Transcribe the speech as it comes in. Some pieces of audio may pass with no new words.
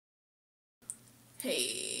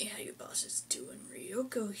Hey, how you bosses doing?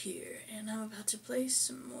 Ryoko here, and I'm about to play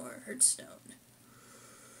some more Hearthstone.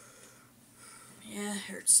 Yeah,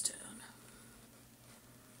 Hearthstone.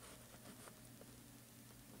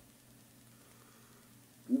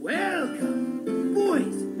 Welcome!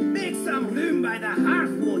 Boys, make some room by the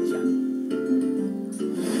hearth, won't you?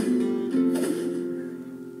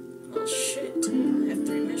 Well, shit. I have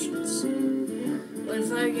 3 missions. Win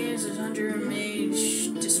 5 games as Hunter and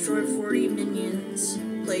Mage, destroy 40 minions,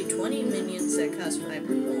 play 20 minions that cost 5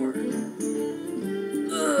 or more.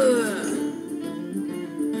 Ugh.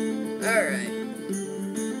 Alright.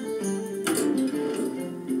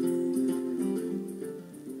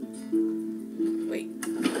 Wait.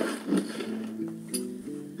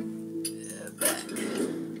 Back.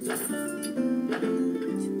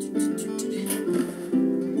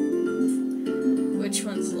 Which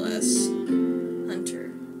one's less? Hunter.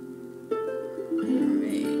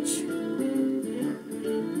 Mage.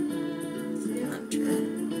 Hunter.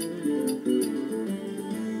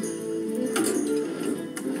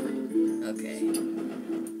 Okay.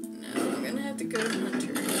 Now I'm gonna have to go to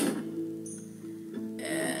Hunter.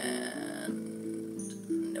 And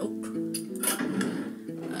nope.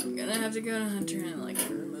 I'm gonna have to go to Hunter and like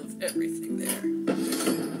remove everything there.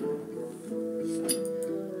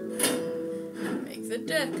 Make the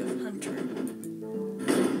deck of Hunter.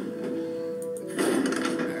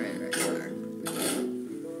 Alright, right there.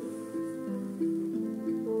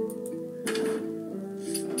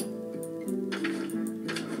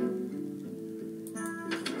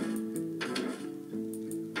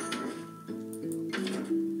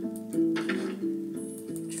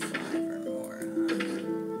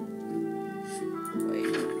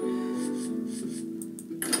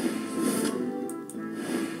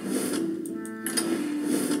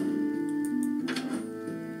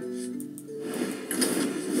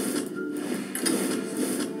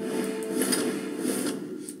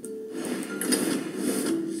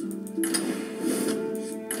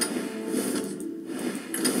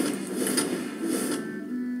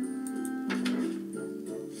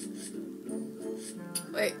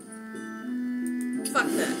 Wait. Fuck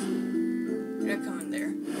that. You're not coming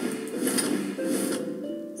there.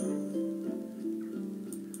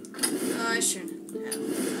 Oh, I shouldn't have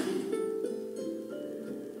that.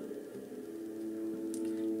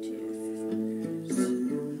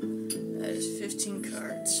 That is 15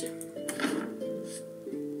 cards.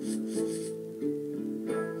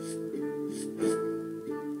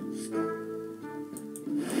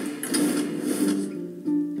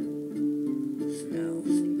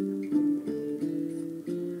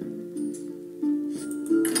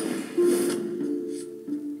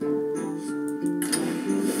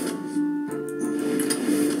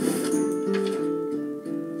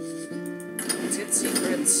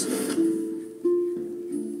 Secrets.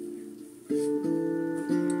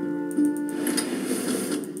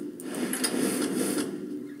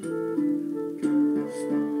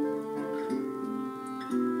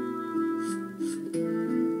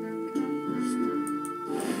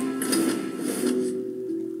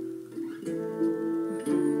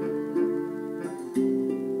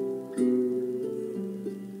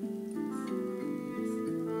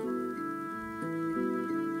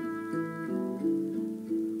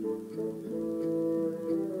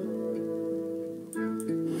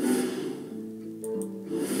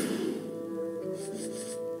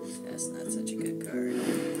 That's not such a good card.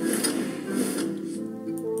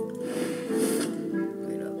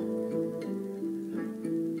 Wait up.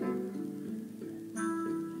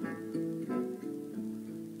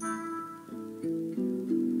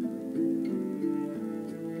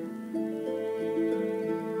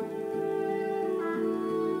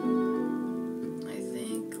 I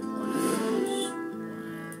think one of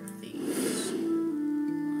these,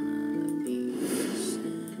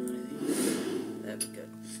 that'd be good.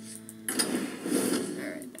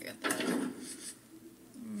 Alright, I got that.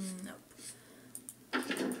 Nope.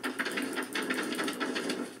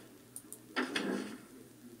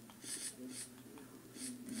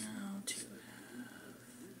 Now to have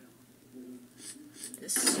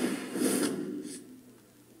this and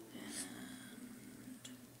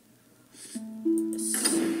this.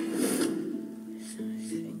 And I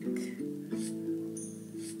think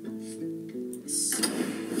this.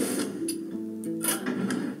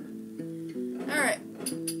 Alright.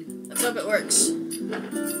 Let's hope it works.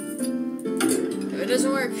 If it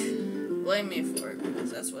doesn't work, blame me for it,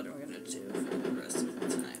 because that's what I'm going to do for the rest of the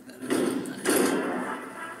time that I'm hunting.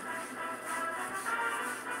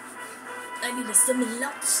 I need to summon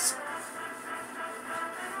lots.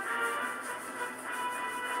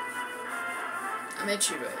 I'm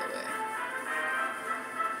itchy, by the way.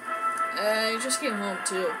 I just came home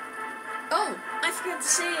too. Oh, I forgot to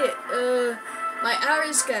say it. My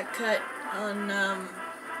hours got cut on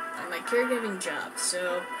my caregiving job,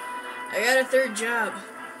 so I got a third job.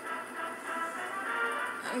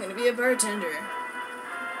 I'm gonna be a bartender.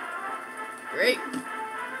 Great.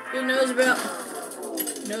 Who knows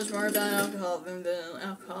more about alcohol than the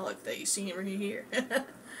alcoholic that you see right here?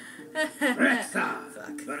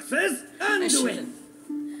 Fuck. Versus I Anduin.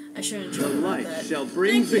 shouldn't The joke about light that. shall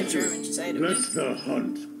bring Thank you, victory. German side of me. Let the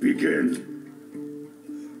hunt begin.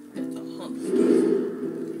 Let the hunt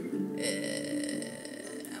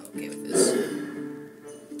I'm okay with this.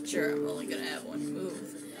 Sure, I'm only gonna have one move.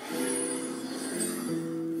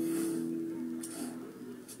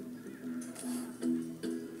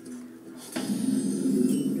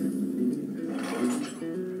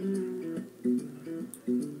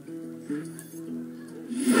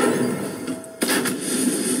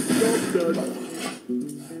 Job done.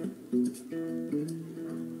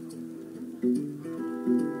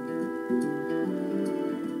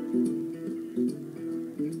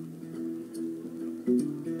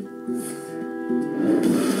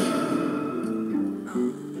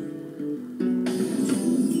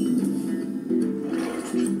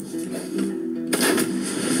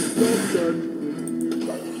 Job done.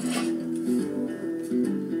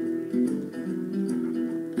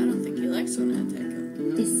 I don't think he likes when I attack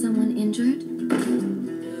him. Is someone injured?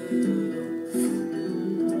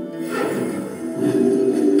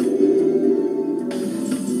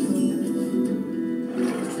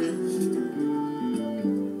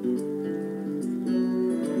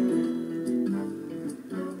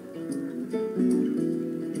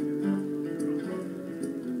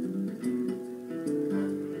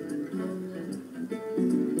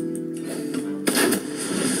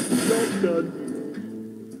 Job done.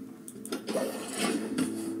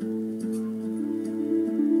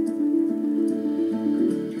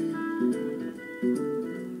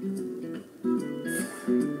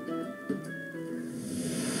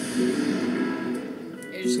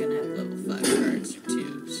 You're just gonna have level 5 cards or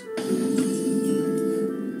 2s.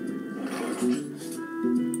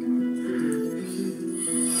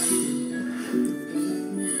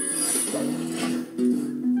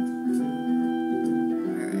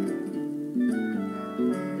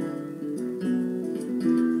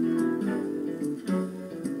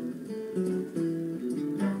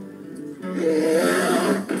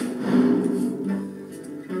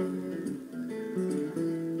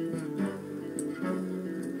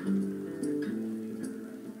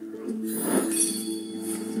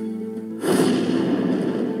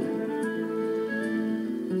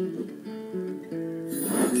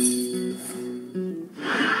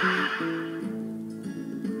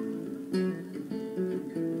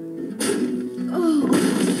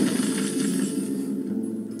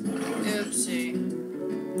 Oopsie.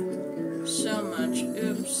 So much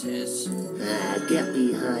oopsies. Get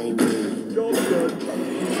behind me. Job done.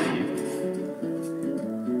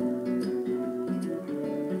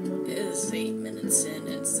 It is 8 minutes in and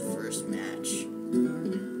it's the first match.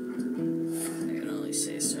 I can only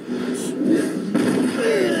say so much.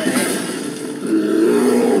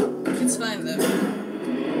 It's fine though.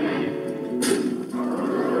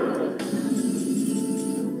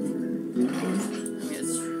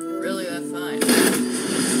 It's really that fine.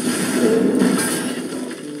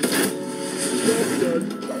 Job done.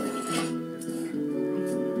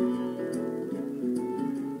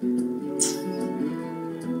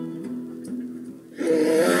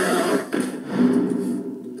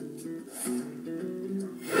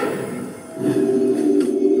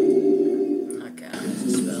 Not counting as a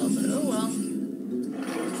spell, but oh well.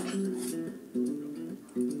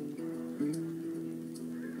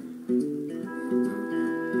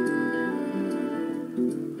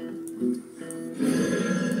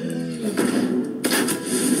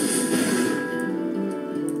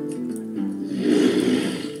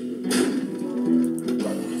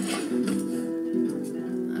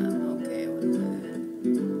 I'm okay with that.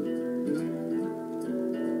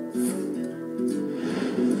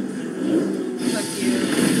 Fuck you.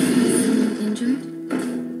 Someone injured?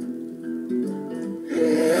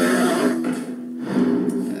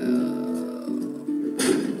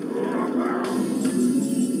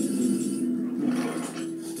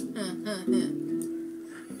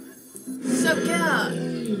 So God,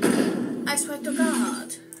 I swear to God.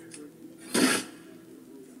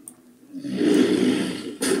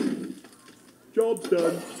 Job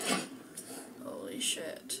done. Holy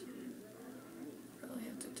shit. Probably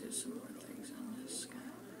have to do some more things on this guy.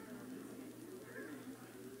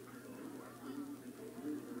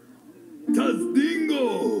 Tazdingo!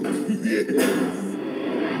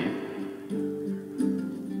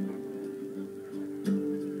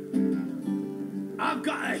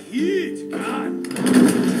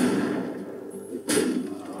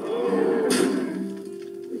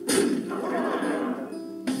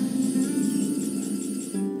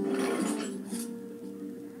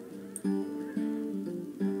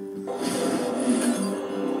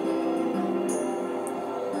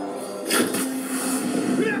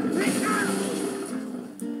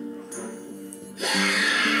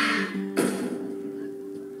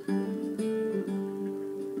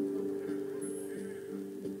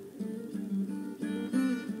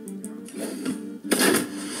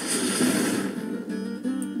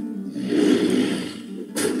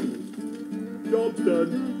 Job's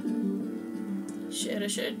done. Shit, I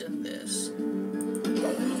should have done this.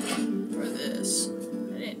 Or this.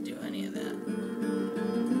 I didn't do any of that.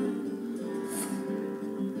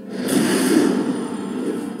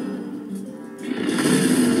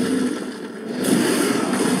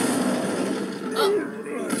 Oh!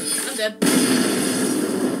 I'm dead.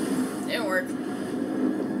 Didn't work.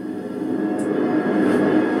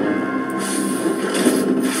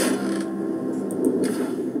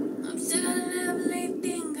 I'm still on level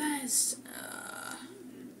 18, guys.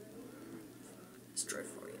 Destroy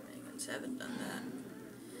 40 minions. Haven't done that.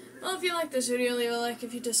 Well, if you like this video, leave a like.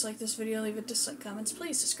 If you dislike this video, leave a dislike. Comments.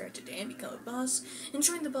 Please subscribe today and become a boss. And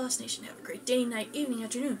join the Boss Nation. Have a great day, night, evening,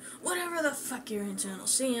 afternoon, whatever the fuck you're into. And I'll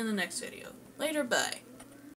see you in the next video. Later, bye.